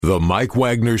The Mike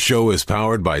Wagner Show is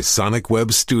powered by Sonic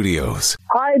Web Studios.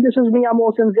 Hi, this is Mia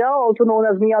Mosinzia, also known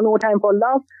as Mia No Time for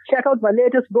Love. Check out my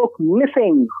latest book,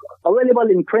 Missing, available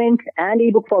in print and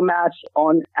ebook formats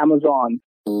on Amazon.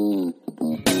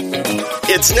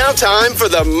 It's now time for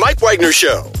the Mike Wagner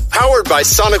Show, powered by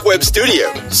Sonic Web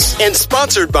Studios and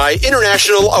sponsored by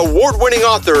international award-winning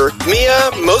author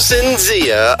Mia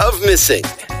Mosinzia of Missing.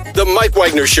 The Mike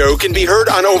Wagner Show can be heard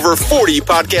on over 40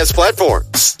 podcast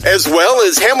platforms, as well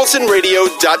as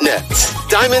HamiltonRadio.net,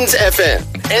 Diamonds FM,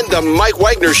 and the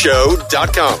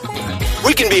MikeWagnerShow.com.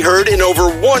 We can be heard in over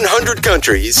 100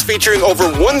 countries, featuring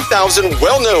over 1,000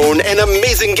 well-known and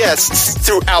amazing guests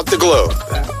throughout the globe.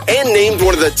 And named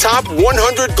one of the top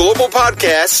 100 global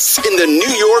podcasts in the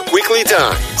New York Weekly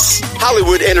Times,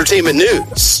 Hollywood Entertainment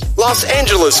News, Los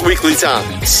Angeles Weekly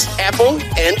Times, Apple,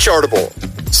 and Chartable.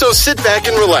 So sit back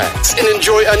and relax and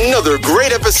enjoy another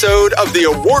great episode of the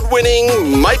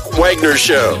award-winning Mike Wagner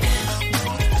Show.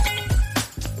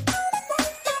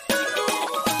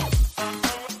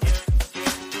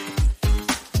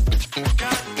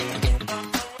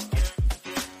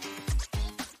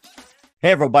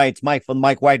 Hey everybody, it's Mike from the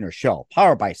Mike Wagner Show,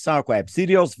 powered by Sonic Web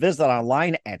Studios. Visit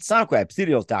online at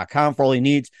sonicwebstudios.com for all your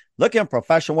needs. Look at a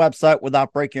professional website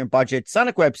without breaking your budget.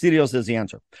 Sonic Web Studios is the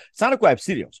answer. Sonic Web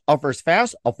Studios offers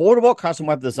fast, affordable custom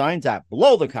web designs that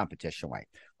blow the competition away.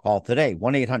 Call today,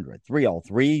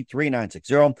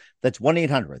 1-800-303-3960. That's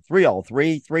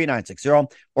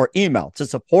 1-800-303-3960. Or email to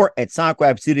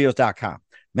support@sonicwebstudios.com.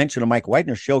 Mention the Mike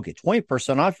Wagner Show, get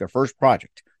 20% off your first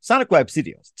project. Sonic Web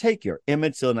Studios, take your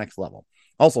image to the next level.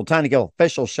 Also, time to give an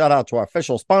official shout out to our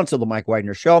official sponsor of the Mike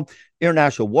Wagner Show,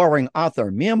 international warring author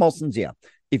Mia Mosinzia.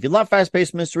 If you love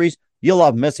fast-paced mysteries, you'll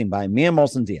love Missing by Mia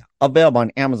Mosinzia, available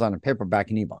on Amazon in paperback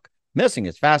and ebook. Missing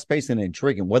is fast-paced and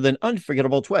intriguing with an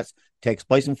unforgettable twist. Takes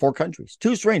place in 4 countries,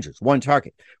 2 strangers, 1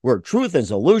 target, where truth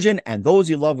is illusion and those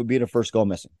you love would be the first go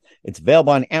missing. It's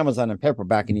available on Amazon in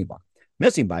paperback and ebook.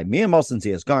 Missing by Mia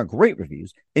Mosinzia has garnered great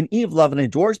reviews and even loved and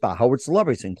endorsed by Howard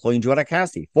celebrities, including Joanna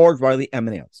Cassidy, Ford Riley, and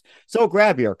many others. So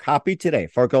grab your copy today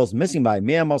for it goes Missing by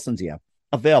Mia Mosinzia,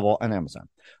 available on Amazon.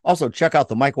 Also, check out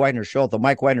the Mike Wagner Show at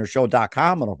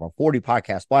themikewagnershow.com and over 40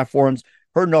 podcast platforms.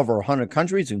 Heard in over 100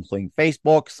 countries, including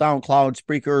Facebook, SoundCloud,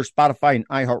 Spreaker, Spotify, and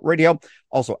iHeartRadio.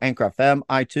 Also, Anchor FM,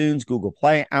 iTunes, Google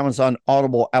Play, Amazon,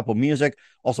 Audible, Apple Music.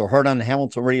 Also heard on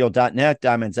HamiltonRadio.net,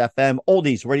 Diamonds FM,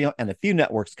 Oldies Radio, and a few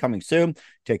networks coming soon.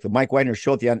 Take the Mike Wagner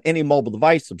Show on any mobile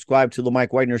device. Subscribe to the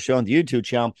Mike Wagner Show on the YouTube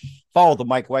channel. Follow the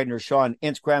Mike Wagner Show on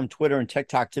Instagram, Twitter, and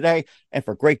TikTok today. And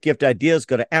for great gift ideas,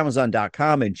 go to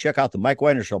Amazon.com and check out the Mike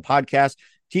Wagner Show podcast.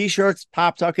 T-shirts,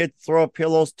 pop sockets, throw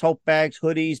pillows, tote bags,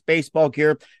 hoodies, baseball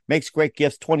gear. Makes great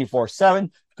gifts 24/7.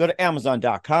 Go to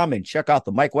Amazon.com and check out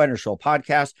the Mike Wagner Show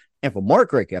podcast. And for more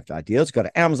great gift ideas, go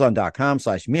to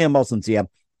Amazon.com/Mia Mosinzia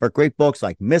for great books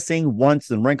like Missing,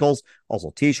 Once, and Wrinkles.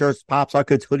 Also T-shirts, pop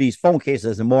sockets, hoodies, phone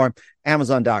cases, and more.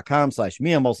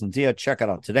 Amazon.com/Mia Mosinzia. Check it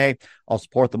out today. I'll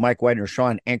support the Mike Wagner Show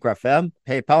on Anchor FM,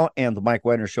 PayPal, and the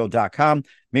MikeWagnerShow.com.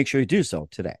 Make sure you do so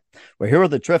today. We're here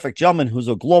with a terrific gentleman who's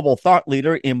a global thought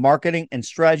leader in marketing and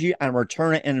strategy on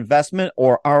return on investment,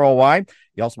 or ROI.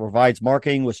 He also provides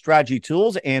marketing with strategy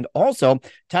tools and also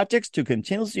tactics to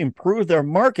continuously improve their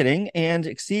marketing and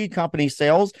exceed company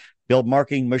sales, build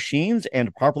marketing machines,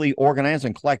 and properly organize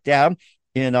and collect data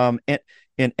in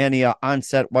any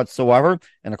onset whatsoever.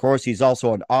 And of course, he's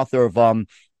also an author of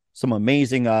some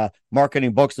amazing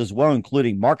marketing books as well,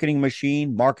 including Marketing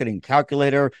Machine, Marketing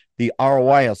Calculator, The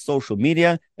ROI of Social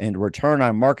Media, and Return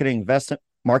on Marketing Investment.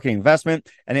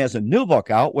 And he has a new book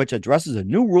out which addresses the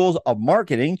new rules of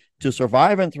marketing to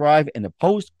survive and thrive in the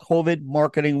post-COVID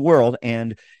marketing world.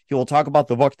 And he will talk about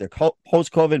the book, The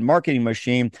Post-COVID Marketing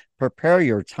Machine, Prepare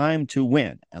Your Time to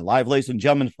Win. And live, ladies and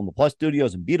gentlemen, from the Plus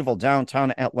Studios in beautiful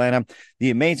downtown Atlanta, the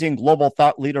amazing global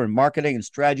thought leader in marketing and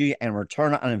strategy and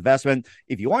return on investment.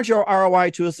 If you want your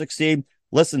ROI to succeed,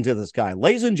 listen to this guy.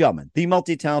 Ladies and gentlemen, the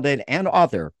multi-talented and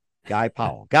author, Guy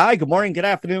Powell. Guy, good morning, good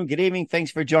afternoon, good evening. Thanks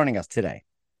for joining us today.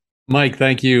 Mike,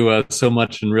 thank you so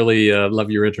much, and really love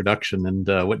your introduction and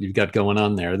what you've got going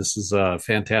on there. This is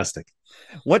fantastic.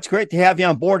 What's great to have you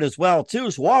on board as well,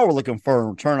 too. So while we're looking for a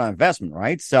return on investment,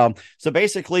 right? So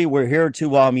basically, we're here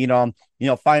to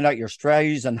find out your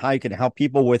strategies and how you can help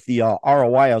people with the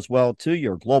ROI as well, too.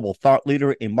 You're a global thought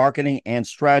leader in marketing and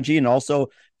strategy, and also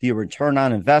the return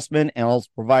on investment, and also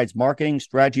provides marketing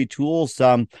strategy tools,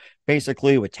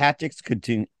 basically with tactics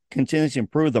continues to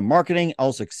improve the marketing,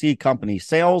 also exceed company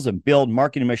sales, and build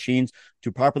marketing machines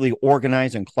to properly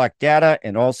organize and collect data.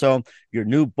 And also your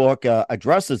new book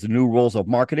addresses the new rules of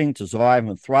marketing to survive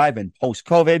and thrive in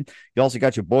post-COVID. You also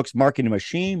got your books, Marketing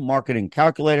Machine, Marketing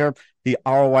Calculator, the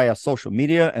ROI of social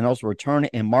media, and also return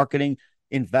in marketing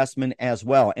investment as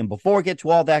well. And before we get to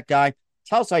all that, Guy,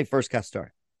 tell us how you first got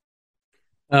started.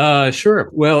 Sure.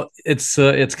 Well, it's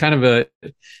kind of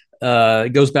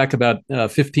it goes back about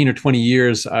 15 or 20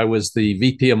 years. I was the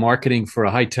VP of marketing for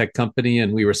a high-tech company,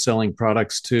 and we were selling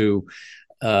products to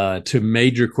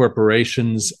major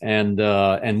corporations, and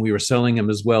we were selling them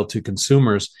as well to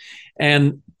consumers.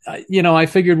 And I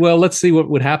figured, well, let's see what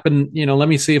would happen. Let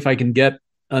me see if I can get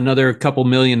another couple $1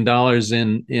 million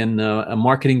in a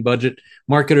marketing budget.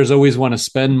 Marketers always want to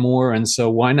spend more, and so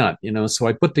why not? So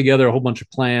I put together a whole bunch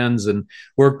of plans and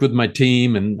worked with my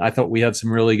team, and I thought we had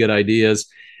some really good ideas.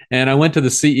 And I went to the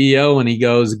CEO, and he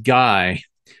goes, "Guy,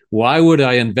 why would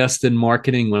I invest in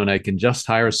marketing when I can just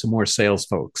hire some more sales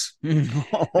folks?"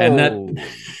 Oh. And that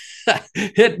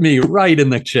hit me right in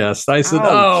the chest. I said, Ouch.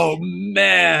 "Oh,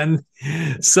 man."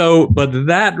 But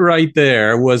that right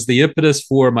there was the impetus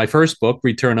for my first book,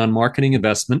 Return on Marketing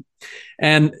Investment.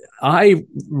 And I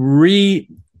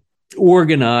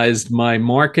reorganized my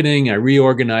marketing. I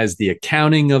reorganized the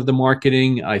accounting of the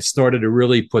marketing. I started to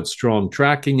really put strong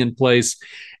tracking in place.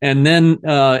 And then,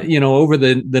 over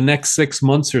the next 6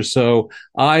 months or so,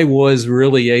 I was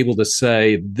really able to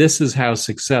say, this is how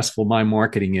successful my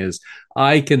marketing is.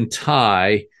 I can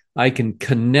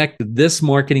connect this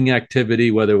marketing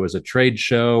activity, whether it was a trade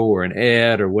show or an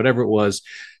ad or whatever it was,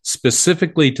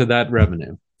 specifically to that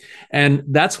revenue. And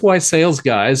that's why sales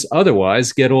guys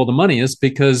otherwise get all the money, is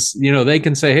because, they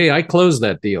can say, "Hey, I closed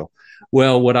that deal."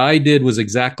 Well, what I did was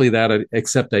exactly that,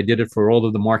 except I did it for all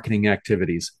of the marketing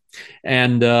activities.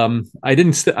 And I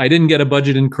didn't get a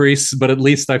budget increase, but at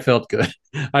least I felt good.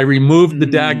 I removed the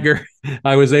dagger.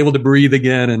 I was able to breathe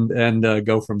again and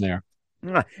go from there.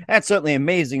 That's certainly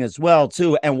amazing as well,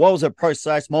 too. And what was a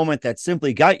precise moment that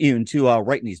simply got you into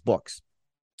writing these books?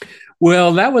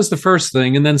 Well, that was the first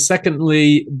thing. And then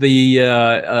secondly, the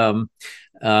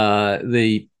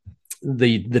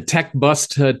tech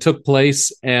bust took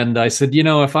place. And I said,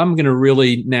 if I'm going to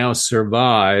really now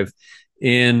survive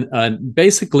in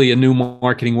basically a new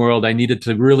marketing world, I needed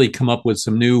to really come up with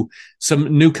some new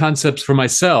concepts for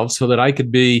myself so that I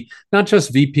could be not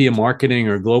just VP of marketing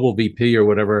or global VP or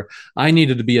whatever. I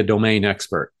needed to be a domain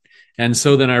expert. And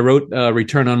so then I wrote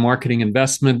Return on Marketing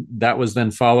Investment. That was then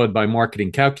followed by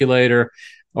Marketing Calculator,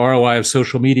 ROI of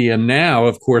Social Media, and now,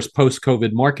 of course,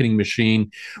 Post-COVID Marketing Machine,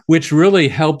 which really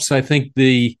helps, I think,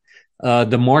 the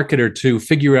marketer to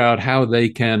figure out how they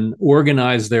can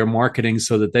organize their marketing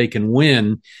so that they can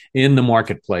win in the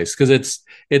marketplace. Because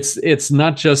it's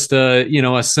not just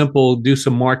a simple do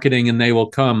some marketing and they will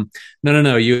come.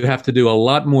 No. You have to do a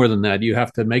lot more than that. You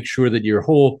have to make sure that your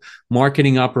whole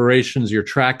marketing operations, your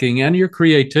tracking, and your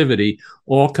creativity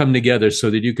all come together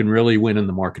so that you can really win in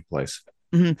the marketplace.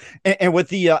 Mm-hmm. And with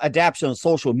the adaptation of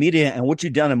social media and what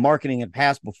you've done in marketing in the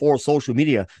past before social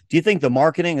media, do you think the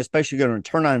marketing, especially going to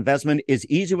return on investment, is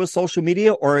easy with social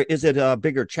media, or is it a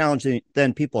bigger challenge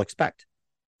than people expect?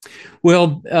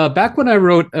 Well, back when I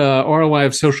wrote ROI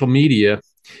of Social Media,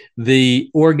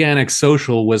 the organic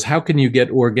social was how can you get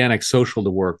organic social to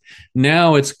work?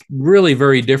 Now it's really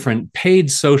very different.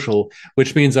 Paid social,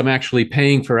 which means I'm actually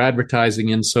paying for advertising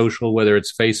in social, whether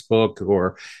it's Facebook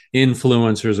or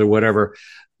influencers or whatever.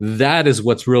 That is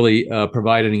what's really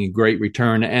providing a great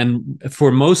return. And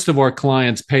for most of our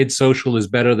clients, paid social is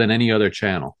better than any other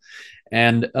channel.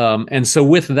 And so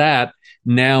with that,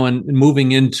 now and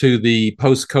moving into the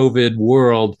post-COVID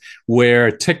world where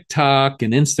TikTok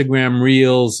and Instagram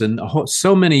Reels and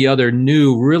so many other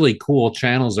new really cool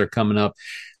channels are coming up,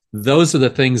 those are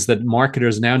the things that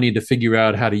marketers now need to figure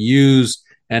out how to use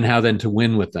and how then to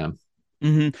win with them.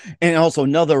 Mm-hmm. And also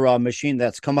another machine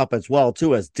that's come up as well,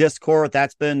 too, is Discord.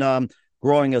 That's been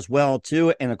growing as well,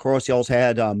 too. And of course, you also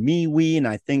had MeWe, and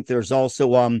I think there's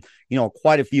also,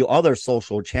 quite a few other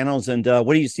social channels. And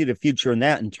what do you see the future in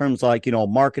that in terms of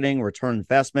marketing, return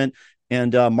investment,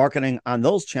 and marketing on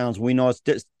those channels? We know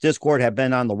Discord have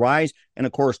been on the rise. And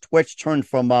of course, Twitch turned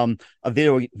from a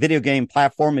video game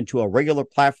platform into a regular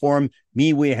platform.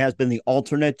 MeWe has been the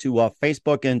alternate to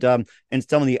Facebook and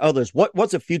some of the others.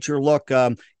 What's a future look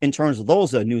in terms of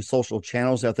those new social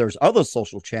channels? If there's other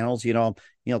social channels, tell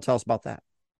us about that.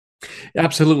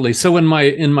 Absolutely. So in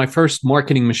my first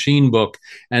Marketing Machine book,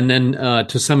 and then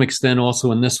to some extent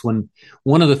also in this one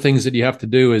of the things that you have to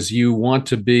do is you want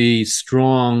to be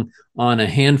strong on a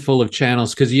handful of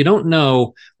channels because you don't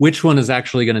know which one is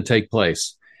actually going to take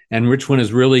place and which one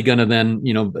is really going to then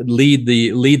lead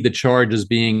the charge as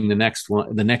being the next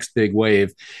one, the next big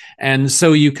wave. And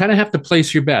so you kind of have to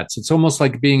place your bets. It's almost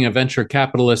like being a venture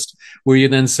capitalist where you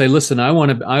then say, listen, I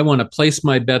want to place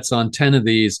my bets on 10 of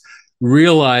these.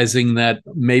 realizing that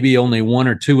maybe only one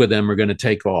or two of them are going to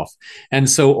take off. And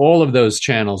so all of those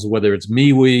channels, whether it's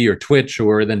MeWe or Twitch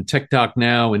or then TikTok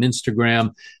now and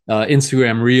Instagram,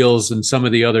 Instagram Reels, and some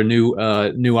of the other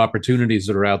new opportunities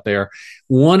that are out there.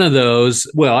 One of those,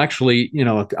 well, actually,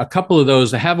 a couple of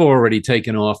those have already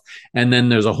taken off, and then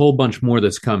there's a whole bunch more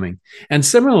that's coming. And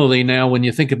similarly, now when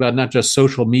you think about not just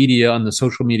social media on the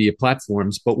social media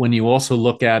platforms, but when you also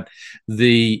look at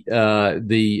the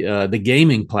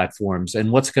gaming platforms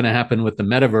and what's going to happen with the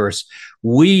metaverse,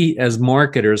 we as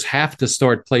marketers have to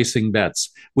start placing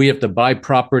bets. We have to buy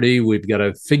property. We've got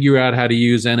to figure out how to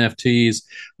use NFTs.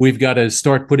 We've got to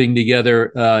start putting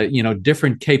together,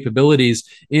 different capabilities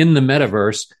in the metaverse,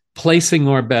 placing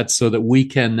our bets so that we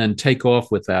can then take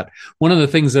off with that. One of the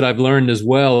things that I've learned as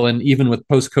well, and even with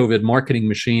post-COVID marketing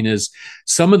machine, is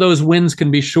some of those wins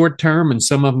can be short-term and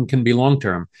some of them can be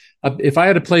long-term. If I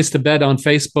had placed a bet on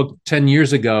Facebook 10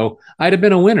 years ago, I'd have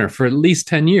been a winner for at least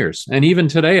 10 years. And even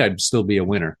today, I'd still be a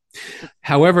winner.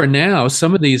 However, now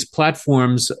some of these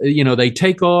platforms, they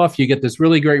take off, you get this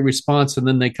really great response, and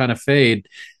then they kind of fade.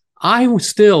 I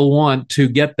still want to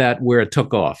get that where it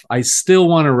took off. I still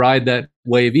want to ride that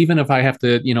wave, even if I have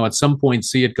to, at some point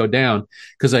see it go down,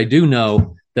 because I do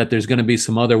know that there's going to be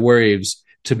some other waves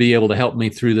to be able to help me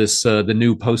through this, the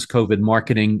new post-COVID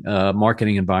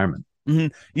marketing environment.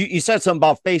 Mm-hmm. You said something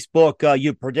about Facebook.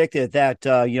 You predicted that,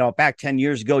 back 10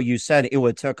 years ago, you said it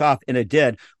would take off, and it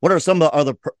did. What are some of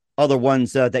the other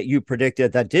ones that you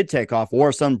predicted that did take off,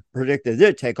 or some predicted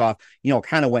did take off,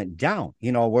 kind of went down?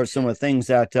 What are some of the things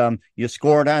that you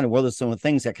scored on, and what are some of the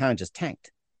things that kind of just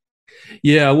tanked?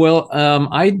 Yeah, well,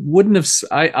 I wouldn't have.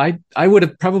 I would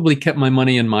have probably kept my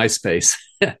money in MySpace.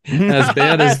 As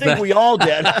bad as I think we all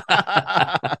did.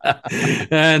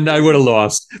 And I would have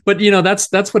lost. But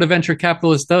that's what a venture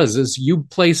capitalist does: is you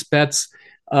place bets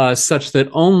such that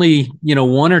only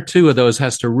one or two of those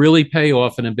has to really pay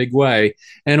off in a big way,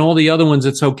 and all the other ones,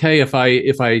 it's okay if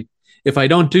I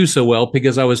don't do so well,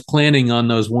 because I was planning on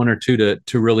those one or two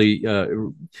to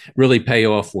really pay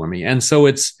off for me. And so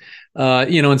it's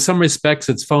in some respects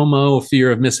it's FOMO,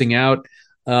 fear of missing out.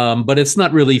 But it's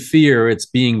not really fear. It's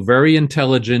being very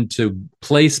intelligent to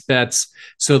place bets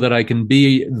so that I can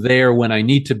be there when I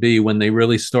need to be, when they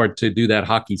really start to do that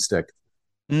hockey stick.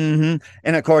 Mm-hmm.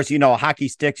 And of course, hockey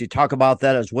sticks, you talk about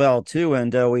that as well, too.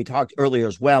 And we talked earlier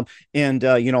as well. And,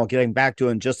 getting back to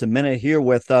in just a minute here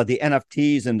with the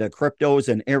NFTs and the cryptos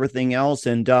and everything else.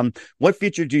 And what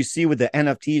future do you see with the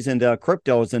NFTs and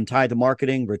cryptos and tied to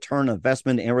marketing, return on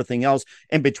investment, and everything else?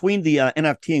 And between the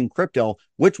NFT and crypto,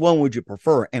 which one would you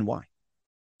prefer and why?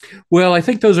 Well, I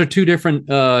think those are two different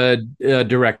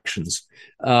directions.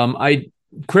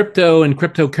 Crypto and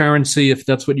cryptocurrency, if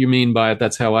that's what you mean by it,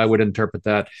 that's how I would interpret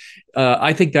that.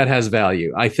 I think that has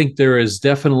value. I think there is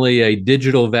definitely a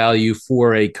digital value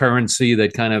for a currency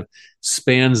that kind of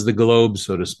spans the globe,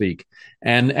 so to speak.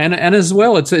 And as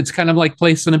well, it's kind of like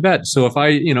placing a bet. So if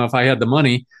I had the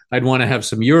money, I'd want to have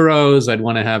some euros, I'd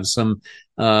want to have some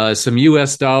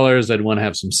US dollars, I'd want to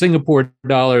have some Singapore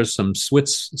dollars, some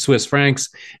Swiss francs,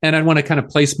 and I'd want to kind of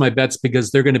place my bets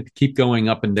because they're going to keep going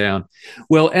up and down.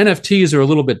 Well, NFTs are a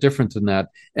little bit different than that.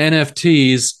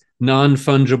 NFTs,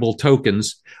 non-fungible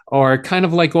tokens, are kind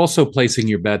of like also placing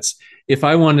your bets. If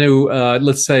I want to,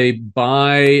 let's say,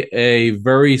 buy a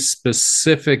very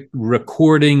specific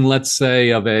recording, let's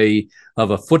say, of a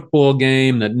football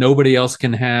game that nobody else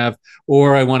can have,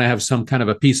 or I want to have some kind of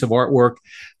a piece of artwork,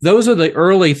 those are the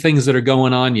early things that are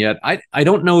going on yet. I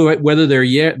don't know whether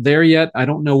they're there yet. I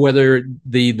don't know whether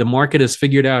the market has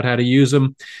figured out how to use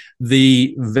them.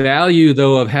 The value,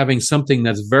 though, of having something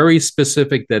that's very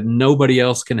specific that nobody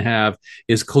else can have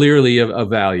is clearly a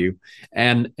value.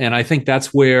 And I think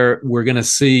that's where we're going to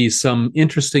see some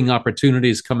interesting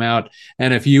opportunities come out.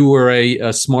 And if you were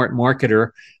a smart marketer,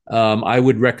 I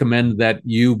would recommend that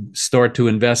you start to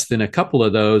invest in a couple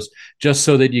of those, just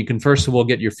so that you can, first of all,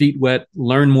 get your feet wet,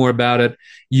 learn more about it,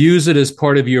 use it as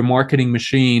part of your marketing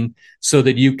machine so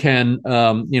that you can,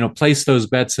 place those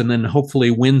bets and then hopefully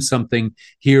win something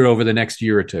here over the next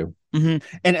year or two. Mm-hmm.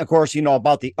 And of course,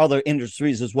 about the other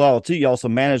industries as well, too. You also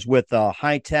manage with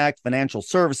high tech, financial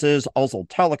services, also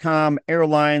telecom,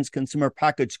 airlines, consumer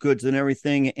packaged goods and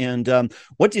everything. And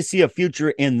what do you see a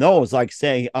future in those? Like,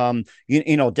 say,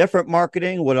 different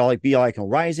marketing? Would it be like a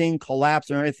rising,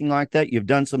 collapse or anything like that? You've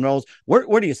done some of those.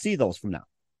 Where do you see those from now?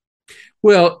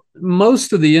 Well,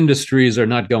 most of the industries are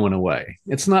not going away.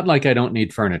 It's not like I don't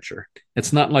need furniture.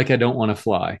 It's not like I don't want to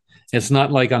fly. It's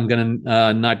not like I'm going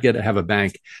to not get to have a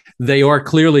bank. They are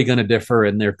clearly going to differ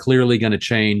and they're clearly going to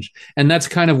change. And that's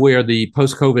kind of where the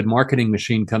post-COVID marketing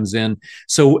machine comes in.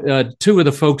 So two of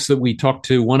the folks that we talked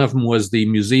to, one of them was the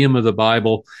Museum of the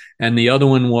Bible, and the other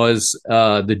one was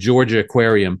the Georgia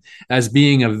Aquarium, as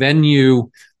being a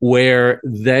venue where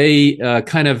they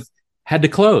kind of had to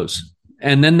close.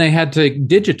 And then they had to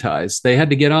digitize. They had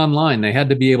to get online. They had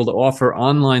to be able to offer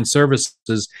online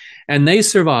services. And they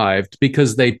survived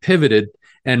because they pivoted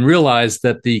and realized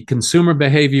that the consumer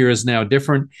behavior is now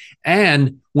different.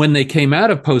 And when they came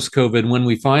out of post-COVID, when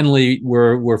we finally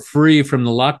were free from the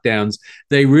lockdowns,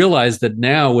 they realized that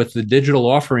now with the digital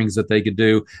offerings that they could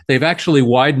do, they've actually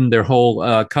widened their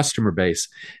whole customer base.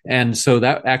 And so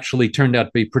that actually turned out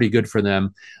to be pretty good for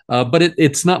them. But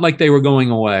it's not like they were going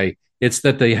away. It's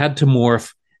that they had to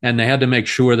morph and they had to make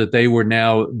sure that they were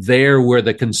now there where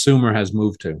the consumer has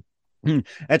moved to.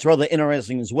 That's really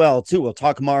interesting as well, too. We'll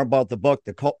talk more about the book,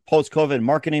 The Post-COVID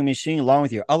Marketing Machine, along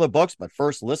with your other books. But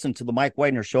first, listen to The Mike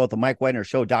Wagner Show at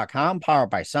themikewagnershow.com, powered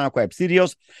by Sonic Web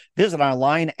Studios. Visit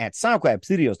online at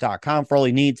sonicwebstudios.com for all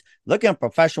your needs. Look at a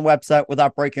professional website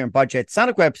without breaking your budget.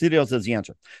 Sonic Web Studios is the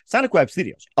answer. Sonic Web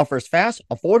Studios offers fast,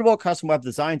 affordable custom web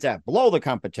designs that blow the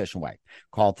competition away.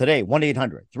 Call today,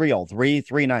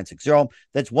 1-800-303-3960.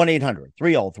 That's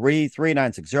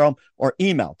 1-800-303-3960. Or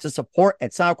email to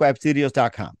support@sonicwebstudios.com.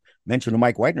 Mention the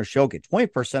Mike Wagner Show. Get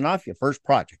 20% off your first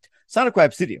project. Sonic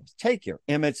Web Studios. Take your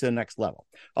image to the next level.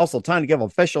 Also, time to give an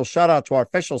official shout out to our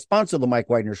official sponsor of the Mike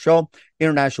Wagner Show,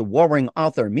 international warring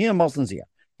author Mia Molson-Zia.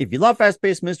 If you love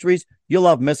fast-paced mysteries, you'll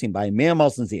love Missing by Mia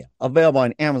Molson-Zia. Available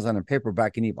on Amazon and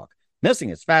paperback and ebook. Missing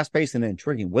is fast-paced and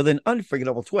intriguing with an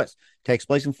unforgettable twist. Takes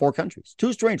place in 4 countries,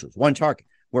 2 strangers, 1 target,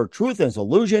 where truth is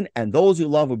illusion and those you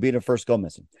love will be the first go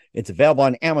missing. It's available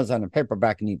on Amazon and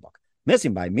paperback and ebook.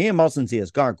 Missing by Mia Molson-Zia has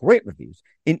garnered great reviews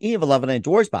in Eve 11 and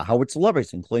endorsed by Howard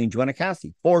celebrities, including Joanna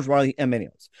Cassidy, Forbes Riley, and many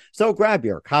others. So grab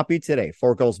your copy today.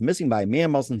 4 Girls Missing by Mia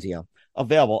Molson-Zia,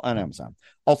 available on Amazon.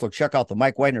 Also, check out The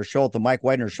Mike Wagner Show at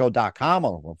themikewagnershow.com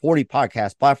on over 40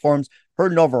 podcast platforms,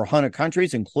 heard in over 100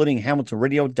 countries, including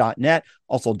HamiltonRadio.net,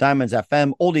 also Diamonds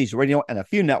FM, Oldies Radio, and a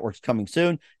few networks coming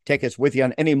soon. Take us with you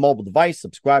on any mobile device.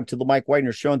 Subscribe to The Mike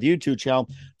Wagner Show on the YouTube channel.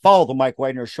 Follow The Mike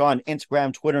Wagner Show on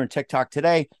Instagram, Twitter, and TikTok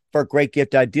today. For great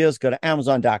gift ideas, go to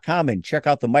Amazon.com and check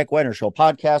out The Mike Wagner Show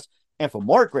podcast. And for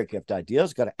more great gift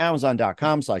ideas, go to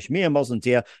Amazon.com/Mia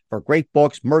Molson-Zia for great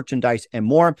books, merchandise, and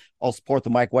more. I'll support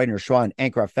The Mike Wagner Show on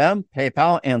Anchor FM,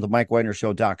 PayPal, and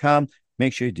TheMikeWagnerShow.com.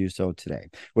 Make sure you do so today.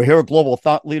 We're here, a global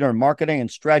thought leader in marketing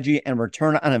and strategy and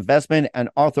return on investment, and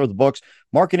author of the books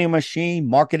Marketing Machine,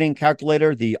 Marketing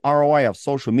Calculator, The ROI of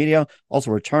Social Media, also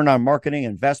Return on Marketing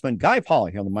Investment. Guy Powell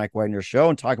here on the Mike Wagner Show,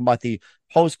 and talking about the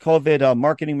post-COVID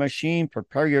marketing machine.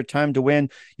 Prepare your time to win.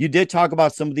 You did talk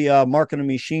about some of the Marketing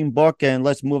Machine book, and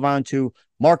let's move on to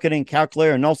Marketing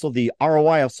Calculator and also the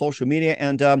ROI of Social Media.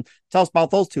 And tell us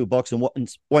about those 2 books and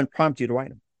what prompted you to write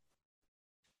them.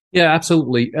 Yeah,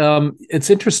 absolutely. It's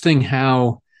interesting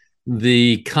how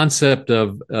the concept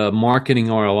of marketing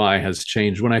ROI has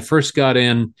changed. When I first got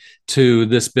into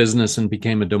this business and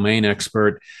became a domain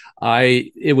expert,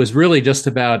 it was really just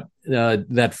about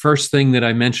that first thing that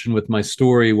I mentioned with my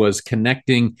story was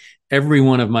connecting every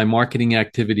one of my marketing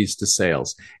activities to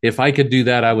sales. If I could do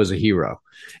that, I was a hero.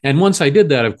 And once I did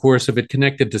that, of course, if it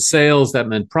connected to sales, that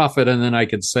meant profit. And then I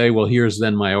could say, well, here's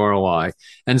then my ROI.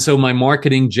 And so my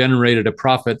marketing generated a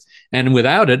profit. And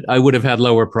without it, I would have had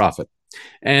lower profit.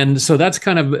 And so that's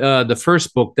kind of the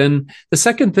first book. Then the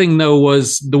second thing, though,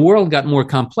 was the world got more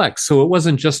complex. So it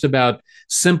wasn't just about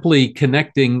simply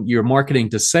connecting your marketing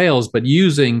to sales, but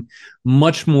using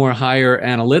much more higher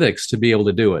analytics to be able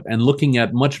to do it, and looking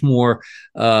at much more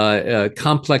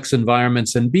complex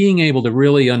environments, and being able to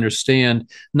really understand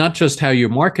not just how your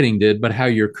marketing did, but how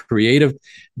your creative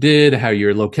did, how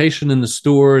your location in the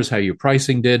stores, how your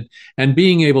pricing did, and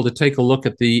being able to take a look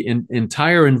at the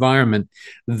entire environment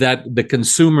that the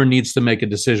consumer needs to make a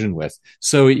decision with.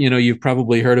 So, you've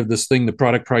probably heard of this thing, the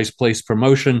product, price, place,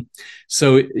 promotion.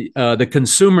 So the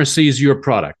consumer sees your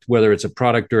product, whether it's a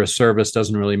product or a service,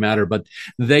 doesn't really matter, but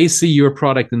they see your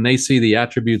product and they see the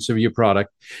attributes of your product.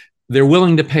 They're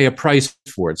willing to pay a price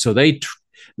for it. So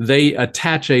they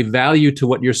attach a value to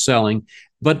what you're selling.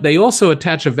 but they also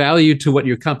attach a value to what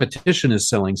your competition is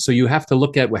selling. So you have to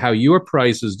look at how your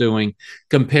price is doing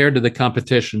compared to the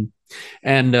competition.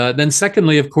 And then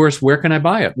secondly, of course, where can I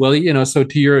buy it? Well, so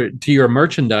to your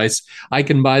merchandise, I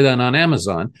can buy that on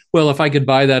Amazon. Well, if I could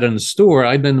buy that in the store,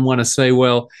 I then want to say,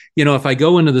 well, if I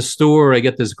go into the store, I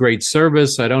get this great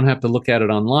service. I don't have to look at it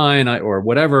online or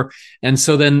whatever. And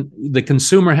so then the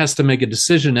consumer has to make a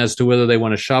decision as to whether they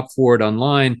want to shop for it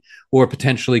online or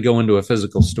potentially go into a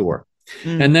physical store.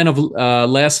 And then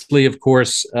lastly, of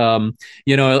course, a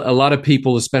lot of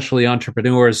people, especially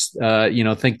entrepreneurs,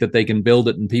 think that they can build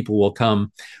it and people will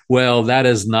come. Well, that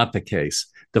is not the case.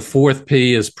 The fourth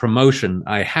P is promotion.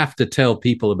 I have to tell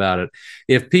people about it.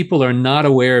 If people are not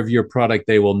aware of your product,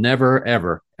 they will never,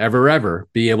 ever, ever, ever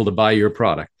be able to buy your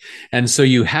product. And so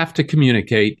you have to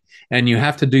communicate, and you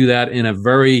have to do that in a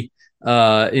very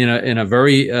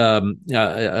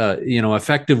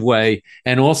effective way,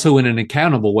 and also in an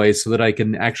accountable way, so that I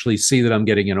can actually see that I'm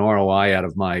getting an ROI out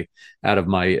of my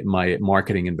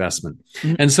marketing investment.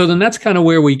 Mm-hmm. And so then that's kind of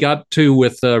where we got to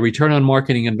with return on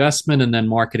marketing investment, and then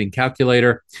marketing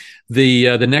calculator.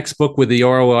 The next book with the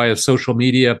ROI of social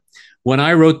media. When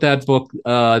I wrote that book,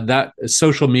 that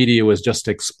social media was just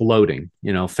exploding.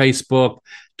 Facebook,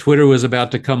 Twitter was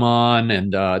about to come on,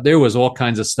 and there was all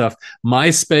kinds of stuff.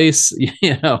 MySpace,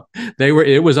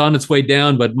 it was on its way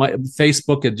down, but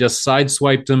Facebook had just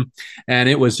sideswiped them, and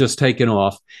it was just taken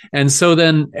off. And so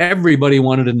then everybody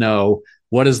wanted to know,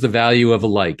 what is the value of a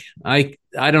like? I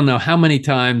don't know how many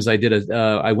times I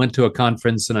went to a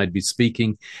conference and I'd be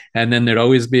speaking, and then there'd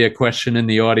always be a question in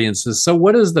the audience. So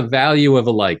what is the value of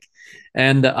a like?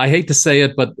 And I hate to say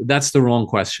it, but that's the wrong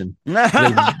question. well,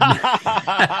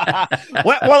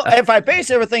 if I base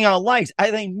everything on likes,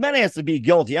 I think many has to be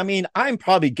guilty. I mean, I'm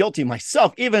probably guilty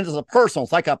myself, even as a person.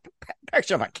 It's like a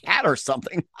picture of a cat or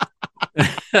something.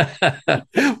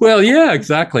 Well, yeah,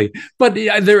 exactly. But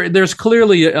there's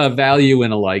clearly a value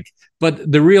in a like. But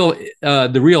the real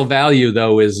value,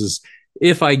 though, is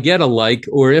if I get a like,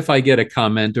 or if I get a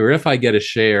comment, or if I get a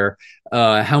share,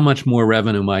 how much more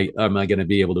revenue am I going to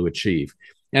be able to achieve?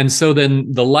 And so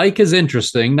then the like is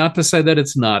interesting, not to say that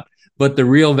it's not, but the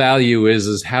real value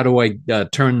is how do I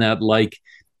turn that like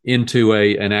into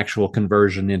an actual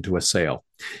conversion into a sale?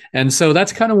 And so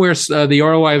that's kind of where the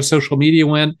ROI of social media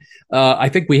went. I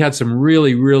think we had some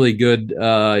really, really good,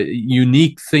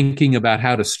 unique thinking about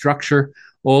how to structure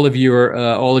all of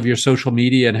your social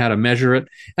media and how to measure it.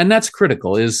 And that's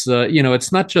critical. It's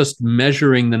not just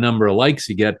measuring the number of likes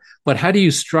you get, but how do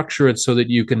you structure it so that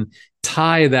you can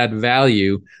tie that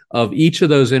value of each of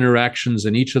those interactions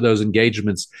and each of those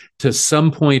engagements to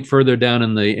some point further down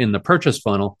in the purchase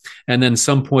funnel, and then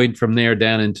some point from there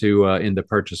down into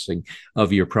purchasing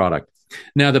of your product.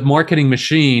 Now, the marketing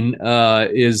machine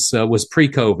was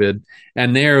pre-COVID,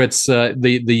 and there it's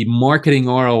the marketing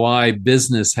ROI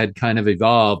business had kind of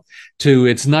evolved to,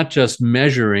 it's not just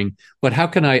measuring, but how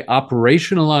can I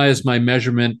operationalize my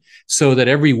measurement so that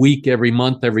every week, every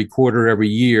month, every quarter, every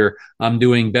year, I'm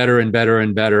doing better and better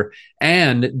and better,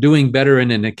 and doing better in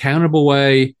an accountable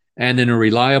way, and in a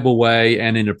reliable way,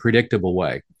 and in a predictable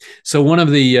way. So one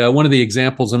of the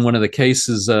examples in one of the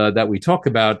cases that we talk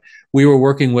about, we were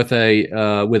working with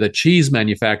a cheese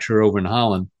manufacturer over in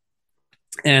Holland,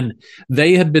 and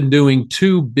they had been doing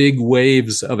 2 big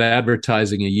waves of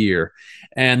advertising a year.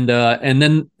 And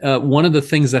then one of the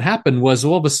things that happened was,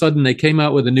 all of a sudden they came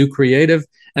out with a new creative,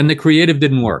 and the creative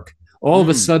didn't work. All of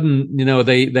a sudden,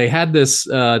 they had this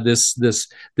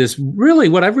really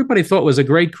what everybody thought was a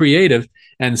great creative,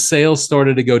 and sales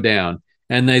started to go down.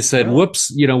 And they said,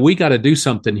 whoops, we got to do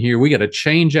something here. We got to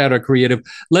change out our creative.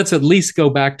 Let's at least go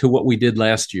back to what we did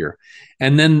last year.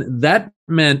 And then that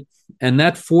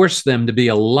forced them to be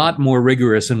a lot more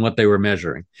rigorous in what they were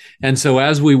measuring. And so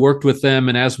as we worked with them,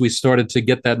 and as we started to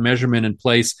get that measurement in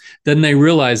place, then they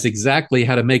realized exactly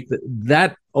how to make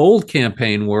that old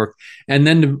campaign work, and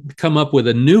then to come up with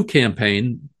a new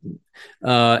campaign,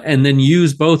 and then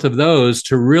use both of those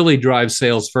to really drive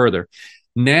sales further.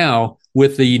 Now,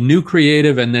 with the new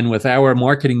creative, and then with our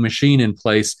marketing machine in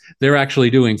place, they're actually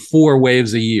doing 4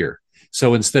 waves a year.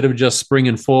 So instead of just spring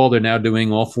and fall, they're now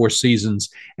doing all 4 seasons,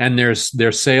 and their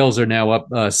sales are now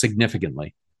up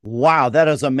significantly. Wow, that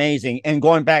is amazing. And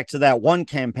going back to that one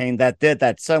campaign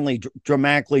that suddenly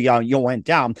dramatically went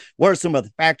down, what are some of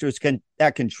the factors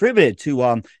that contributed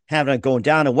to having it go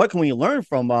down, and what can we learn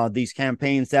from these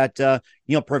campaigns that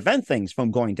prevent things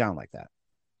from going down like that?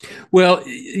 Well,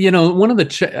 one of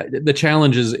the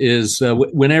challenges is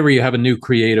whenever you have a new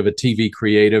creative, a TV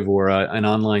creative or an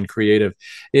online creative,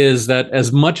 is that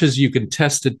as much as you can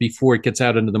test it before it gets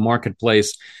out into the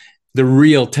marketplace, The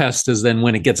real test is then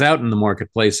when it gets out in the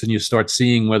marketplace and you start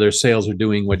seeing whether sales are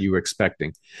doing what you were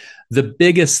expecting. The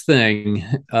biggest thing,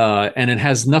 and it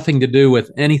has nothing to do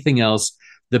with anything else,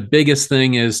 the biggest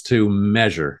thing is to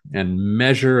measure and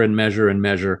measure and measure and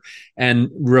measure and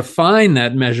refine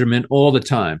that measurement all the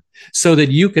time so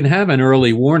that you can have an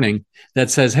early warning that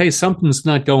says, hey, something's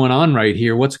not going on right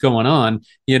here. What's going on?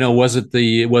 Was it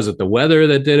the weather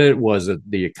that did it? Was it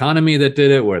the economy that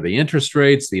did it? Or the interest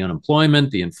rates, the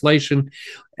unemployment, the inflation?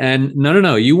 And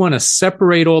no. You want to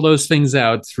separate all those things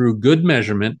out through good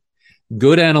measurement,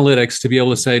 good analytics to be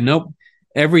able to say, nope,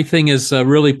 everything is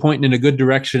really pointing in a good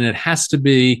direction. It has to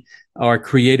be our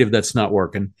creative that's not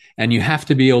working. And you have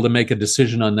to be able to make a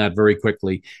decision on that very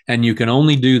quickly. And you can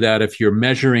only do that if you're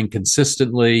measuring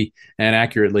consistently and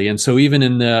accurately. And so even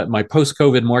in my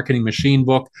post-COVID marketing machine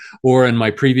book or in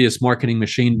my previous marketing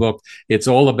machine book, it's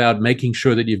all about making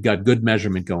sure that you've got good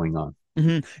measurement going on.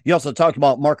 Mm-hmm. You also talked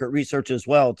about market research as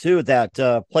well, too, that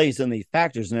plays in the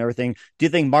factors and everything. Do you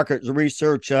think market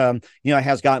research,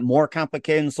 has got more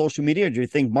complicated in social media? Or do you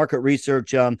think market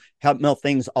research helped make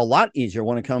things a lot easier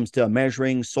when it comes to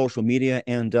measuring social media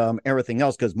and everything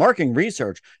else? Because marketing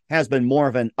research has been more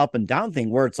of an up and down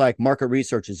thing where it's like market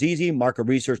research is easy, market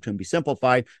research can be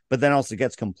simplified, but then also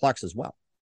gets complex as well.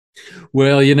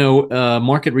 Well,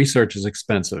 market research is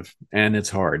expensive and it's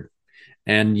hard.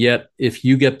 And yet, if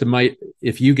you get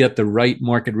the right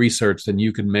market research, then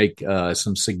you can make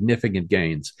some significant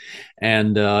gains.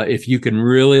 And if you can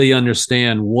really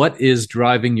understand what is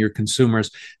driving your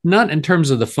consumers, not in terms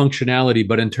of the functionality,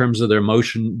 but in terms of the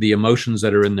emotions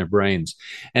that are in their brains.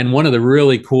 And one of the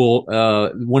really cool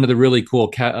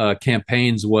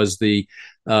campaigns was the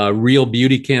Real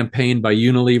Beauty campaign by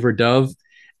Unilever Dove,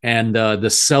 and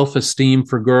the self-esteem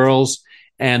for girls,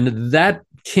 and that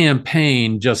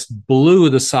campaign just blew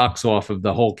the socks off of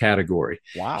the whole category.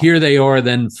 Wow. Here they are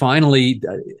then finally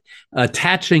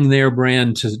attaching their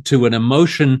brand to an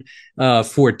emotion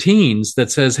for teens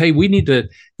that says, hey, we need to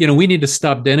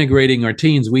stop denigrating our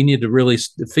teens. We need to really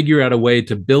figure out a way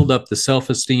to build up the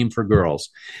self-esteem for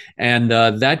girls. And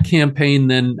that campaign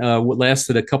then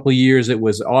lasted a couple of years. It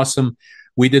was awesome.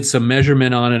 We did some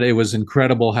measurement on it. It was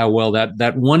incredible how well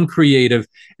that one creative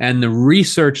and the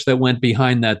research that went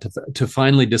behind that to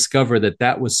finally discover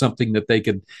that was something that they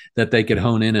could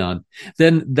hone in on.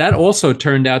 Then that also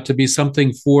turned out to be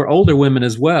something for older women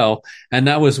as well, and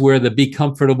that was where the be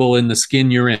comfortable in the skin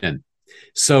you're in.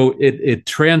 So it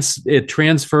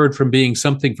transferred from being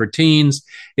something for teens.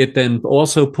 It then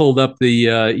also pulled up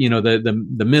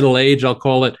the middle age, I'll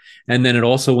call it, and then it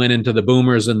also went into the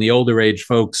boomers and the older age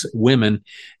folks, women,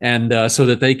 and so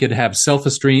that they could have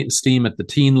self-esteem at the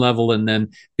teen level and then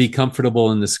be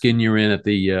comfortable in the skin you're in at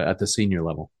the senior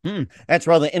level. That's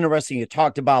rather interesting. You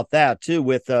talked about that too,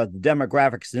 with the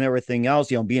demographics and everything else.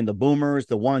 Being the boomers,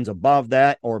 the ones above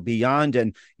that or beyond,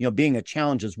 and being a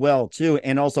challenge as well too.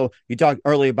 And also, you talked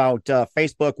earlier about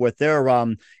Facebook with their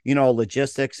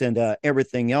logistics and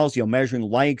everything else. Measuring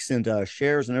likes and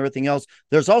shares and everything else.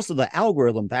 There's also the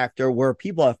algorithm factor where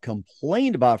people have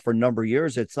complained about for a number of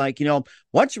years. It's like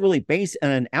what's really based on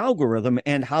an algorithm,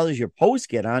 and how does your post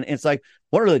get on? It's like,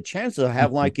 what are the chances of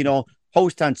have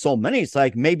post on so many? It's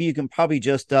like maybe you can probably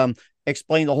just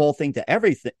explain the whole thing to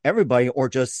everybody, or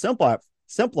just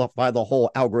simplify the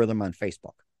whole algorithm on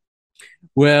Facebook.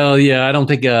 Well, yeah, I don't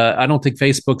think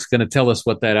Facebook's going to tell us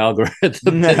what that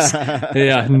algorithm is.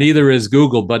 Yeah, neither is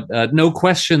Google. But no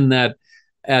question that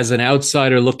as an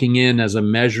outsider looking in, as a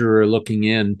measurer looking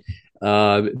in,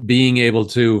 being able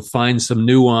to find some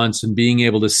nuance and being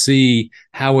able to see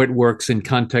how it works in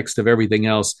context of everything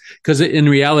else. Because in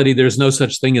reality, there's no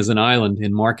such thing as an island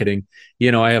in marketing.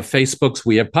 I have Facebooks,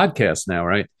 we have podcasts now,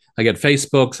 right? I got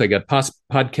Facebooks, I got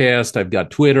podcast, I've got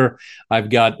Twitter, I've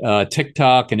got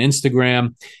TikTok and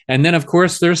Instagram. And then, of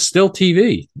course, there's still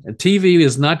TV. TV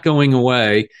is not going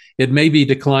away. It may be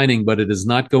declining, but it is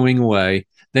not going away.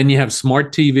 Then you have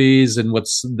smart TVs and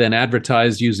what's then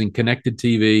advertised using connected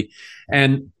TV.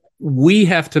 And we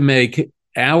have to make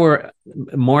our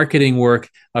marketing work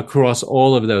across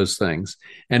all of those things.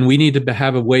 And we need to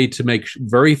have a way to make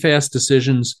very fast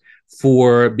decisions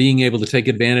for being able to take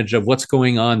advantage of what's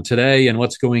going on today and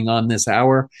what's going on this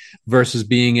hour versus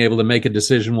being able to make a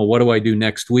decision, well, what do I do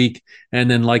next week?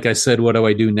 And then, like I said, what do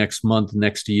I do next month,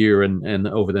 next year, and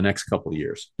over the next couple of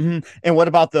years? Mm-hmm. And what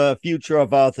about the future of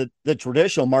the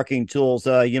traditional marketing tools,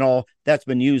 that's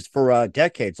been used for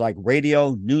decades, like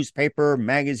radio, newspaper,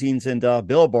 magazines, and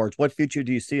billboards? What future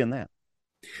do you see in that?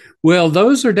 Well,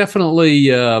 those are definitely,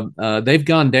 they've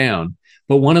gone down.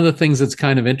 But one of the things that's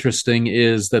kind of interesting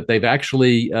is that they're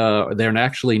actually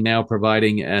now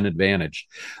providing an advantage.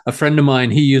 A friend of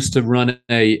mine, he used to run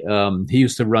a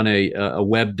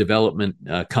web development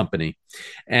company,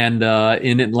 and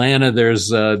in Atlanta,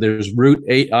 there's Route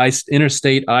 8,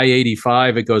 Interstate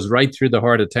I-85. It goes right through the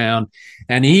heart of town,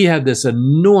 and he had this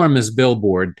enormous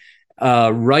billboard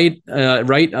right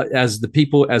as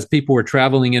people were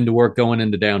traveling into work, going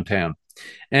into downtown.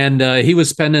 And he was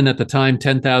spending at the time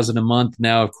 $10,000 a month.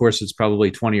 Now, of course, it's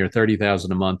probably $20,000 or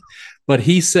 $30,000 a month. But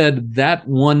he said that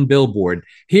one billboard,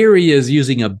 here he is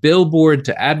using a billboard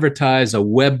to advertise a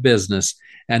web business.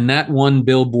 And that one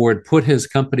billboard put his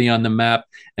company on the map.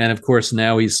 And of course,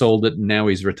 now he's sold it and now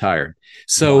he's retired.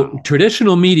 So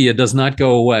Traditional media does not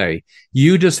go away.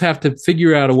 You just have to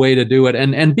figure out a way to do it.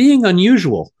 And being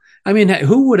unusual. I mean,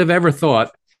 who would have ever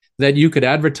thought that you could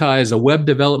advertise a web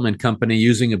development company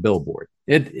using a billboard?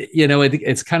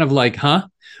 It's kind of like, huh?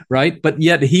 Right. But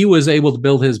yet he was able to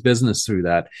build his business through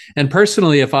that. And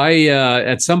personally, if I,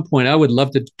 at some point, I would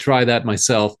love to try that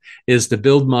myself, is to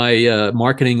build my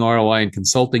marketing ROI and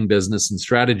consulting business and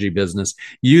strategy business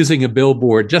using a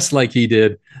billboard, just like he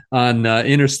did on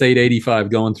Interstate 85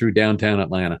 going through downtown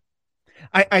Atlanta.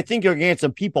 I think you're going to get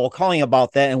some people calling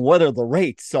about that and what are the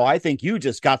rates. So I think you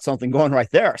just got something going right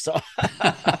there. So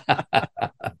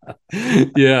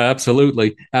yeah,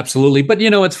 absolutely. Absolutely. But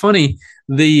it's funny.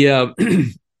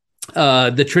 The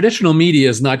traditional media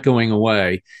is not going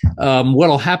away.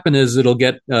 What'll happen is it'll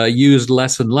get used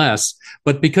less and less,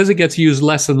 but because it gets used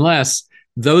less and less,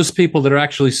 those people that are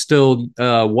actually still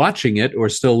watching it or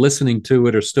still listening to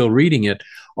it or still reading it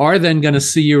are then going to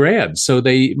see your ads. So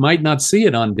they might not see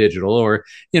it on digital, or,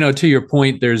 to your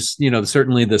point, there's,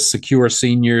 certainly the secure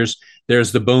seniors,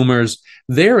 there's the boomers.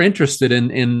 They're interested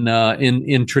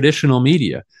in traditional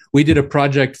media. We did a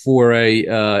project for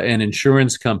an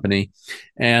insurance company,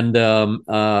 and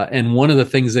one of the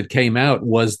things that came out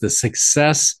was the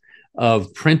success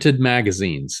of printed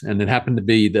magazines. And it happened to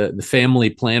be the Family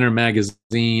Planner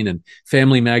magazine and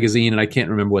Family Magazine, and I can't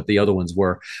remember what the other ones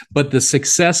were. But the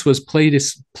success was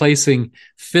placing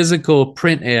physical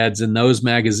print ads in those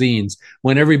magazines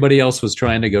when everybody else was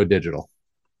trying to go digital.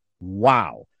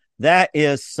 Wow. That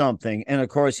is something. And of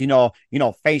course,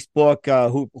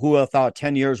 Facebook, who would have thought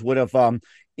 10 years would have,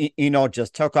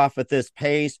 just took off at this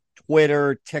pace.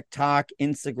 Twitter, TikTok,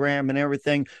 Instagram, and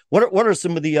everything. What are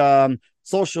some of the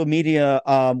social media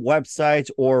websites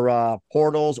or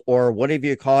portals or whatever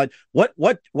you call it?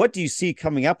 What do you see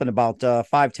coming up in about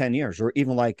 5-10 years, or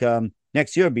even like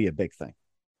next year would be a big thing?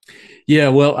 Yeah,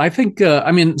 well, I think,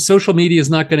 social media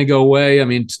is not going to go away.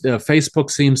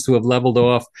 Facebook seems to have leveled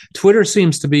off. Twitter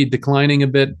seems to be declining a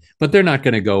bit, but they're not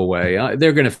going to go away.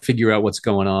 They're going to figure out what's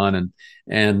going on and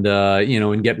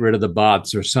get rid of the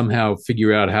bots, or somehow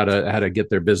figure out how to get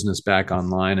their business back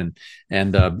online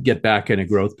and get back in a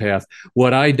growth path.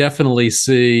 What I definitely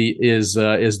see is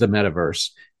the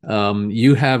metaverse.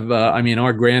 You have,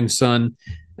 our grandson,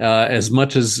 as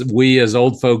much as we as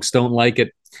old folks don't like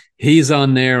it, he's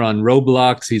on there on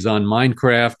Roblox, he's on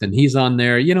Minecraft, and he's on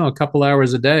there, a couple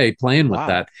hours a day playing with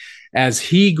that. As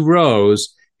he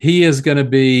grows, he is going to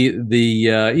be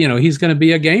he's going to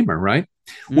be a gamer, right?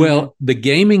 Mm-hmm. Well, the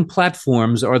gaming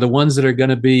platforms are the ones that are going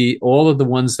to be all of the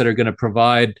ones that are going to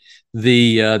provide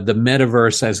the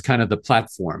metaverse as kind of the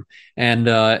platform, and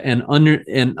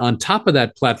on top of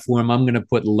that platform, I'm going to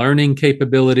put learning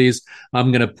capabilities.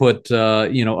 I'm going to put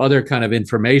other kind of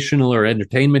informational or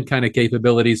entertainment kind of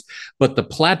capabilities. But the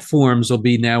platforms will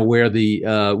be now where the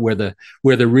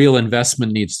real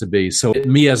investment needs to be. So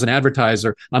me as an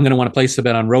advertiser, I'm going to want to place a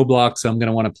bet on Roblox. I'm going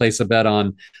to want to place a bet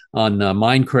on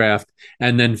Minecraft,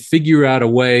 and then figure out a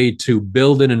way to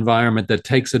build an environment that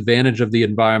takes advantage of the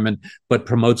environment but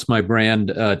promotes my brand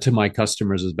to my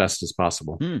customers as best as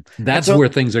possible. That's where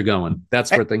things are going. That's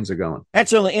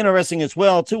certainly interesting as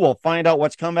well, too. We'll find out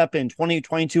what's coming up in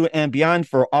 2022 and beyond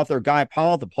for author Guy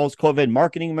Powell, the post-COVID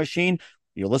marketing machine.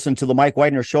 You listen to the Mike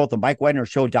Widener Show at the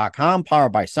MikeWidenerShow.com,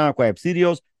 powered by Sonic Web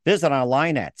Studios. Visit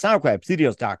online at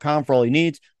sonicwebstudios.com for all your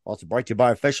needs. Also brought to you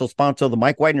by official sponsor of the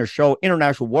Mike Widener Show,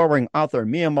 international warring author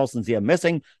Mia Molson-Zia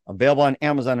Missing, available on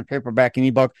Amazon and paperback and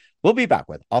ebook. We'll be back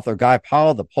with author Guy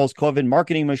Powell, the post-COVID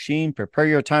marketing machine. Prepare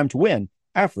your time to win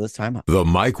after this time up. The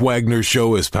Mike Wagner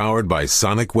Show is powered by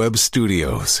Sonic Web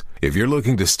Studios. If you're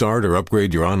looking to start or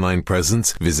upgrade your online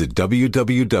presence, visit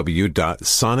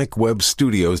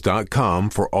www.sonicwebstudios.com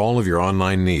for all of your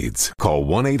online needs. Call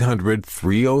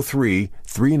 1-800-303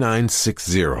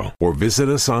 888-478-3960 or visit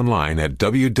us online at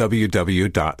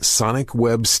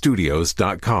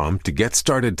www.sonicwebstudios.com to get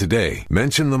started today.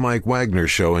 Mention the Mike Wagner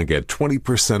Show and get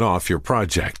 20% off your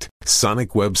project.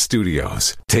 Sonic Web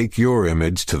Studios. Take your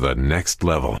image to the next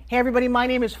level. Hey everybody, my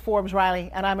name is Forbes Riley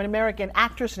and I'm an American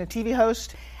actress and a TV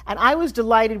host. And I was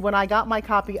delighted when I got my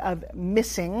copy of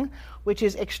Missing, which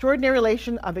is Extraordinary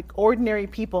Relation of Ordinary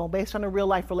People based on a real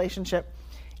life relationship.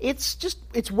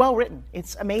 It's well written.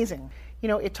 It's amazing. You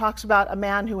know, it talks about a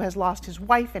man who has lost his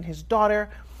wife and his daughter,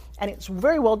 and it's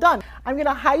very well done. I'm going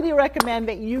to highly recommend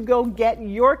that you go get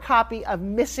your copy of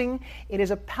Missing. It is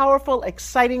a powerful,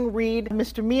 exciting read.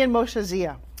 Mr. Mian Moshe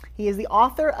Zia. He is the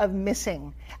author of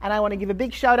Missing. And I want to give a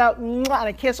big shout out and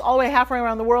a kiss all the way halfway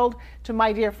around the world to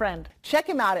my dear friend. Check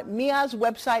him out at Mia's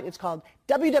website. It's called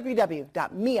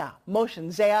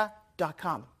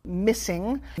www.miamotionzea.com.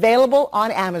 Missing, available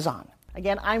on Amazon.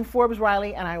 Again, I'm Forbes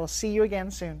Riley, and I will see you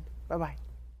again soon. Bye-bye.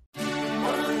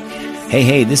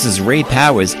 Hey, this is Ray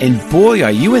Powers, and boy,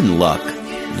 are you in luck.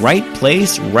 Right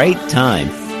place, right time.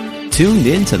 Tuned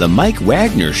in to the Mike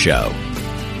Wagner Show.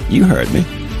 You heard me.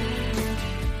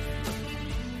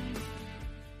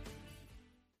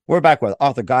 We're back with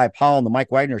author Guy Powell and the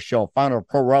Mike Wagner Show, founder of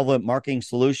ProRelevant Marketing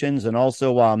Solutions, and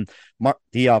also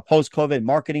the post-COVID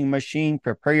marketing machine.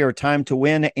 Prepare your time to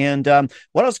win. And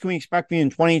what else can we expect from you in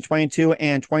 2022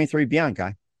 and 23 beyond,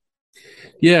 Guy?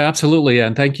 Yeah, absolutely.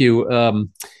 And thank you.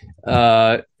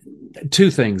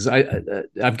 Two things.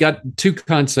 I've got two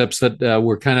concepts that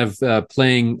we're kind of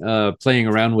playing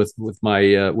around with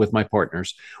my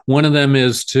partners. One of them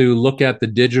is to look at the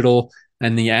digital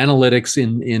and the analytics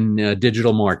in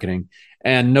digital marketing.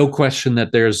 And no question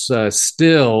that there's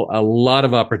still a lot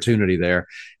of opportunity there.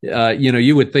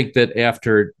 You would think that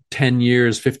after 10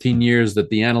 years, 15 years, that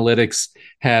the analytics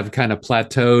have kind of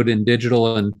plateaued in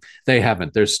digital, and they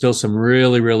haven't. There's still some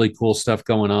really, really cool stuff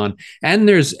going on. And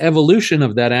there's evolution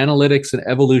of that analytics and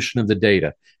evolution of the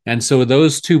data. And so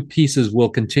those two pieces will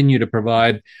continue to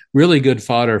provide really good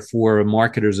fodder for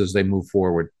marketers as they move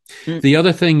forward. The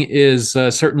other thing is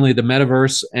certainly the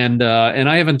metaverse, and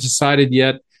I haven't decided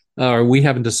yet, or we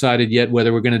haven't decided yet,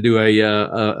 whether we're going to do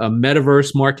a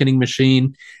metaverse marketing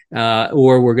machine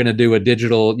or we're going to do a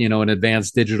digital, an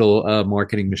advanced digital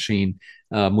marketing machine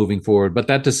moving forward. But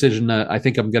that decision, I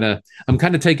think I'm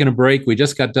kind of taking a break. We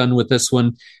just got done with this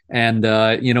one, and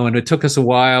and it took us a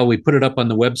while. We put it up on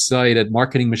the website at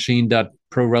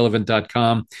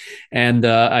marketingmachine.prorelevant.com, and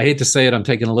I hate to say it, I'm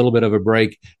taking a little bit of a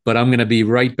break, but I'm going to be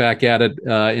right back at it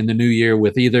in the new year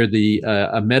with either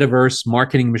a metaverse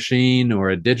marketing machine or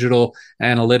a digital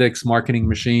analytics marketing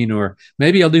machine, or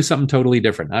maybe I'll do something totally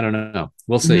different. I don't know.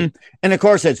 We'll see. Mm-hmm. And of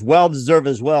course, it's well-deserved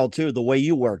as well, too, the way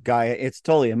you work, Guy. It's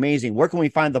totally amazing. Where can we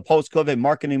find the post-COVID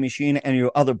marketing machine and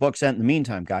your other books in the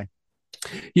meantime, Guy?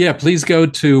 Yeah, please go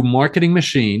to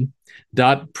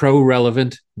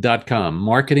marketingmachine.prorelevant.com.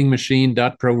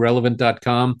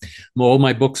 marketingmachine.prorelevant.com. All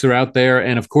my books are out there,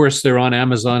 and of course they're on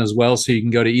Amazon as well, so you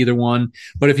can go to either one.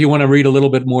 But if you want to read a little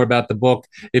bit more about the book,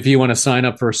 if you want to sign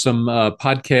up for some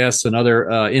podcasts and other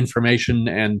information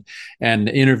and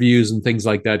interviews and things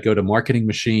like that, go to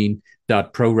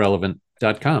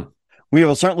marketingmachine.prorelevant.com. We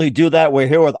will certainly do that. We're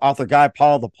here with author Guy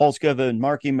Powell, the post-COVID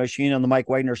marketing machine on the Mike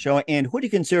Wagner Show. And who do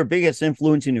you consider biggest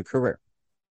influence in your career?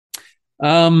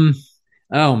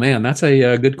 Oh man, that's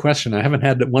a good question. I haven't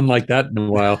had one like that in a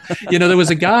while. There was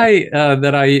a guy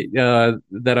that I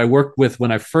worked with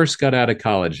when I first got out of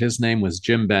college. His name was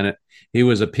Jim Bennett. He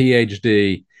was a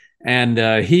PhD,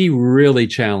 and he really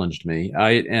challenged me.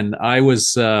 I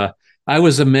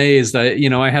was amazed.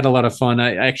 I had a lot of fun.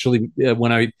 I actually,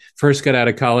 when I first got out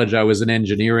of college, I was in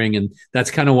engineering, and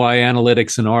that's kind of why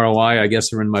analytics and ROI, I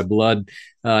guess, are in my blood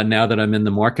now that I'm in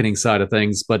the marketing side of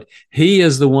things. But he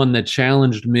is the one that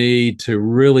challenged me to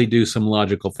really do some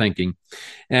logical thinking.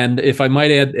 And if I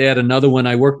might add another one,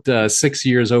 I worked 6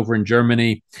 years over in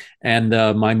Germany, and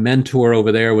my mentor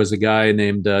over there was a guy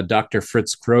named Dr.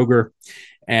 Fritz Kroger.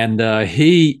 And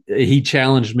he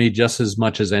challenged me just as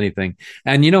much as anything.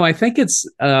 And, I think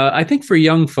I think for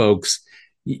young folks,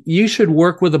 you should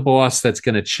work with a boss that's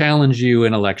going to challenge you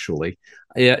intellectually.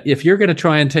 If you're going to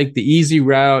try and take the easy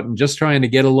route and just trying to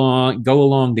go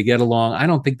along to get along, I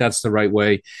don't think that's the right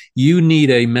way. You need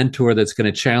a mentor that's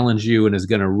going to challenge you and is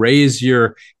going to raise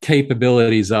your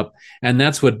capabilities up. And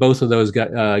that's what both of those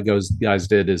guys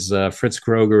did, is Fritz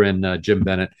Kroger and Jim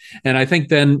Bennett. And I think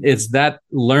then it's that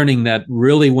learning that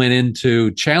really went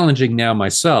into challenging now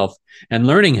myself and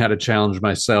learning how to challenge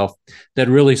myself that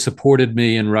really supported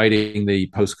me in writing the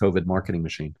post-COVID marketing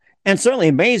machine. And certainly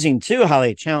amazing, too, how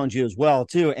they challenged you as well,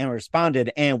 too, and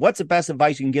responded. And what's the best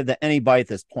advice you can give to anybody at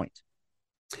this point?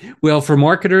 Well, for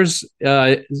marketers,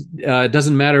 it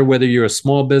doesn't matter whether you're a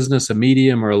small business, a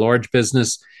medium, or a large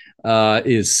business,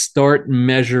 is start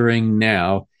measuring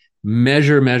now.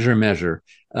 Measure.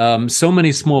 So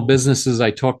many small businesses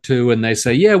I talk to, and they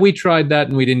say, yeah, we tried that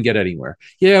and we didn't get anywhere.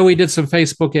 Yeah, we did some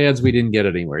Facebook ads. We didn't get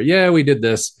anywhere. Yeah, we did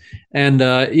this. And,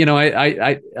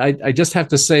 I just have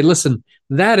to say, listen,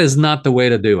 that is not the way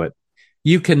to do it.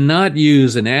 You cannot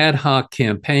use an ad hoc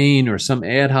campaign or some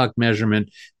ad hoc measurement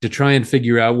to try and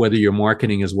figure out whether your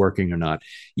marketing is working or not.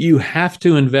 You have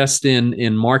to invest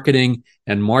in marketing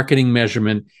and marketing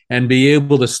measurement and be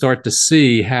able to start to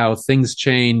see how things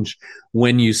change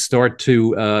when you start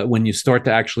to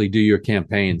actually do your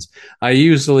campaigns. I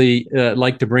usually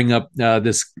like to bring up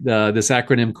this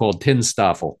acronym called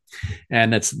TINSTOFL,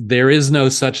 and there is no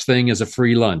such thing as a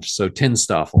free lunch. So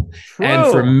TINSTOFL. True.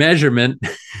 And for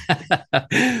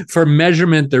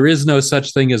measurement, there is no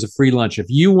such thing as a free lunch. If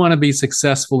you want to be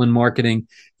successful in marketing,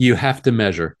 you have to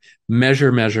measure.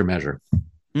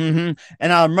 Mm-hmm.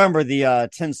 And I remember the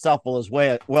TINSTOFL as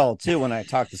well too when I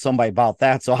talked to somebody about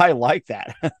that. So I like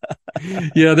that.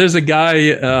 Yeah, there's a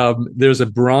guy. There's a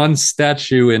bronze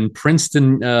statue in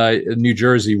Princeton, New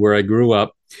Jersey, where I grew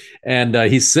up, and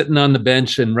he's sitting on the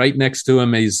bench, and right next to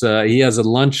him, he has a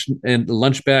lunch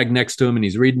bag next to him, and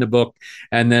he's reading a book.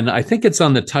 And then I think it's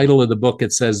on the title of the book.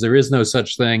 It says, "There is no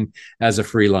such thing as a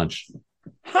free lunch."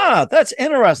 Huh, that's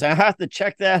interesting. I have to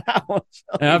check that out.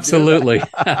 Absolutely.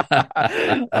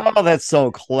 Oh, that's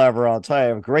so clever. I'll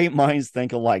tell you, great minds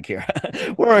think alike here.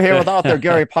 We're here with author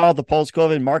Gary Powell, the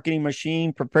post-COVID marketing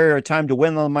machine. Prepare your time to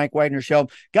win on the Mike Wagner Show.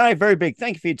 Guy, very big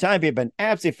thank you for your time. You've been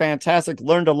absolutely fantastic.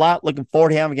 Learned a lot. Looking forward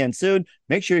to having you again soon.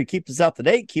 Make sure you keep us up to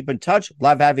date. Keep in touch.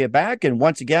 Love to have you back. And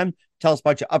once again, tell us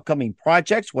about your upcoming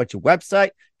projects. What's your website?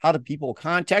 How do people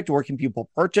contact? Where can people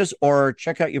purchase or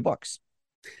check out your books?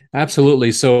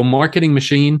 Absolutely. So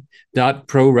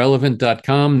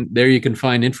marketingmachine.prorelevant.com. There you can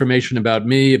find information about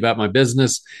me, about my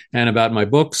business, and about my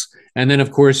books. And then, of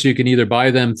course, you can either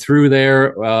buy them through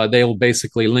there. They'll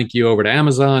basically link you over to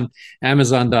Amazon,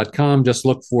 amazon.com. Just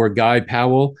look for Guy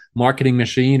Powell, Marketing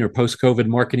Machine, or Post-COVID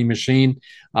Marketing Machine.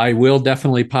 I will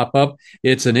definitely pop up.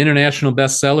 It's an international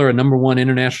bestseller, a #1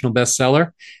 international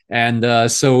bestseller.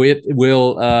 And so it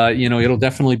will, it'll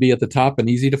definitely be at the top and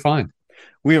easy to find.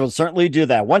 We will certainly do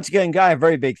that. Once again, Guy, a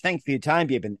very big thank you for your time.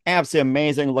 You've been absolutely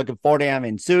amazing. Looking forward to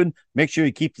having you soon. Make sure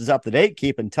you keep us up to date.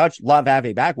 Keep in touch. Love having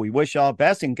you back. We wish you all the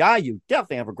best. And Guy, you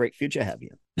definitely have a great future ahead of you.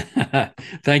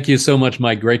 Thank you so much,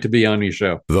 Mike. Great to be on your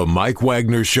show. The Mike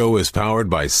Wagner Show is powered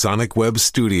by Sonic Web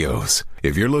Studios.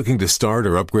 If you're looking to start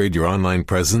or upgrade your online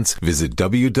presence, visit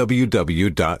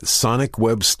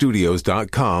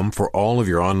www.sonicwebstudios.com for all of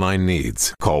your online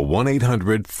needs. Call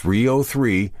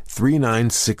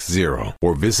 1-800-303-3960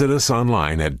 or visit us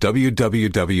online at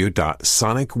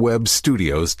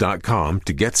www.sonicwebstudios.com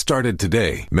to get started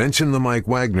today. Mention the Mike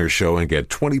Wagner Show and get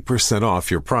 20% off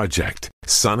your project.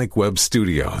 Sonic Web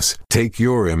Studios. Take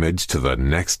your image to the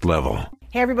next level.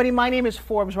 Hey everybody, my name is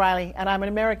Forbes Riley, and I'm an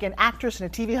American actress and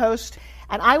a TV host.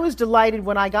 And I was delighted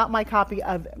when I got my copy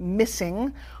of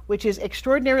Missing, which is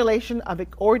Extraordinary Relation of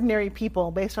Ordinary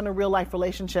People based on a real life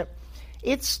relationship.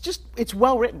 It's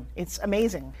well written. It's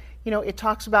amazing. You know, it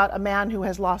talks about a man who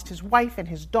has lost his wife and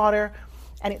his daughter,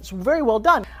 and it's very well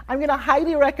done. I'm going to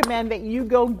highly recommend that you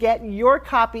go get your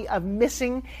copy of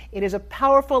Missing. It is a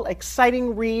powerful,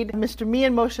 exciting read. Mr.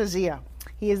 Mian Moshe Zia.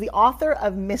 He is the author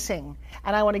of Missing.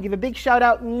 And I want to give a big shout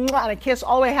out and a kiss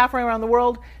all the way halfway around the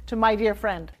world to my dear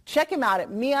friend. Check him out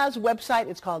at Mia's website.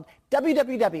 It's called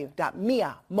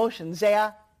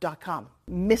www.miamotionsea.com.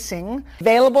 Missing,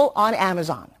 available on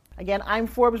Amazon. Again, I'm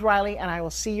Forbes Riley, and I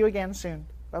will see you again soon.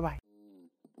 Bye-bye.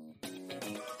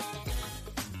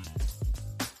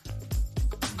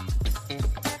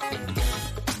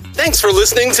 Thanks for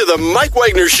listening to The Mike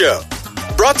Wagner Show.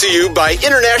 Brought to you by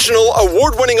international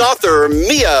award-winning author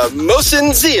Mia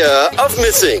Mohsen Zia of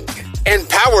Missing. And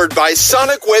powered by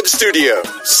Sonic Web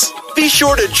Studios. Be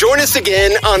sure to join us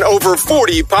again on over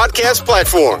 40 podcast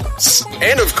platforms.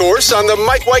 And of course on the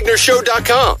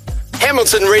MikeWagnerShow.com,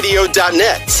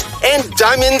 HamiltonRadio.net, and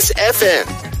Diamonds FM.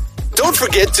 Don't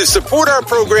forget to support our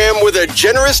program with a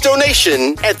generous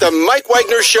donation at the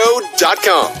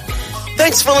MikeWagnerShow.com.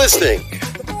 Thanks for listening.